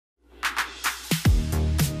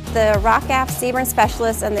The ROCAF CBRN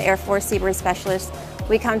specialists and the Air Force CBRN specialists,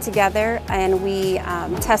 we come together and we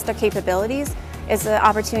test our capabilities. It's an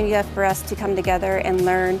opportunity for us to come together and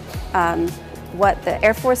learn what the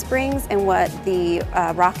Air Force brings and what the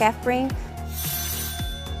ROCAF bring.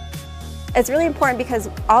 It's really important because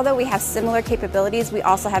although we have similar capabilities, we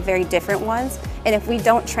also have very different ones. And if we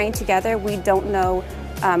don't train together, we don't know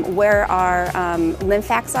where our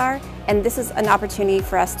LIMFACs are. And this is an opportunity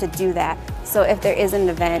for us to do that. So if there is an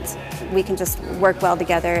event, we can just work well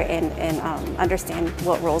together and understand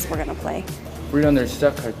what roles we're going to play. 훈련을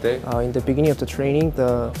시작할 때 in the beginning of the training,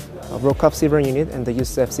 the ROCAF CBRN unit and the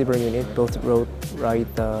USAF CBRN unit both ride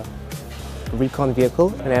the recon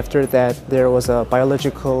vehicle. And after that, there was a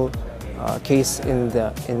biological case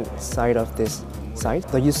inside of this site.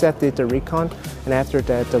 The USAF did the recon, and after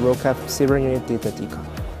that, the ROCAF CBRN unit did the decon.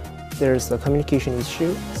 There's a communication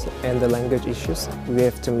issue and the language issues. We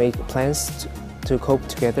have to make plans to cope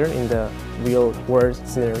together in the real world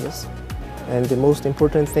scenarios. And the most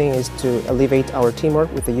important thing is to elevate our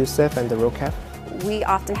teamwork with the USAF and the ROCAF. We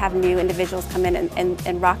often have new individuals come in,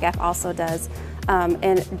 and ROCAF also does.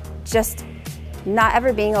 And just not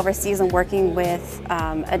ever being overseas and working with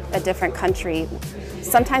a different country,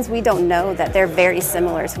 sometimes we don't know that they're very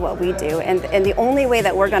similar to what we do. And the only way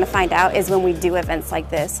that we're going to find out is when we do events like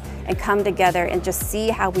this and come together and just see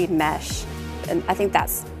how we mesh. And I think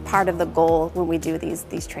that's part of the goal when we do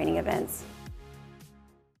these training events.